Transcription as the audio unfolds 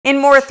In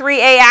more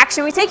 3A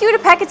action, we take you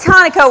to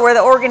Pecatonica, where the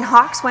Oregon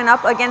Hawks went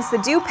up against the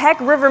Du-Pec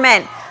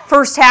Rivermen.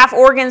 First half,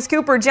 Oregon's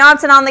Cooper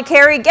Johnson on the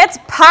carry gets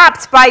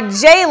popped by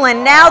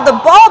Jalen. Now the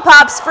ball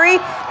pops free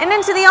and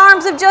into the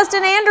arms of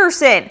Justin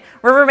Anderson.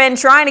 Rivermen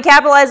trying to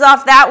capitalize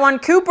off that one.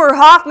 Cooper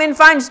Hoffman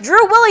finds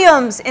Drew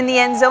Williams in the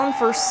end zone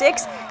for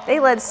 6. They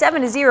led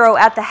 7-0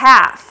 at the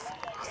half.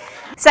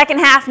 Second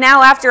half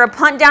now, after a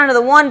punt down to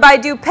the 1 by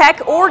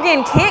Du-Pec,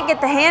 Oregon can't get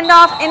the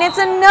handoff, and it's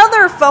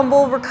another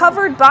fumble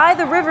recovered by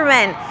the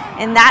Rivermen.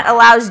 And that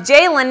allows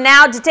Jalen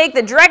now to take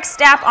the direct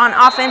snap on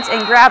offense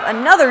and grab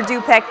another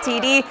Du-Pec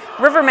TD.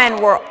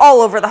 Rivermen were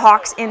all over the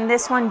Hawks in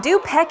this one.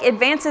 Du-Pec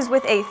advances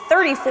with a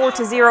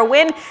 34-0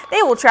 win.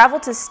 They will travel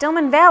to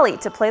Stillman Valley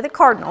to play the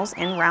Cardinals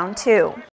in round 2.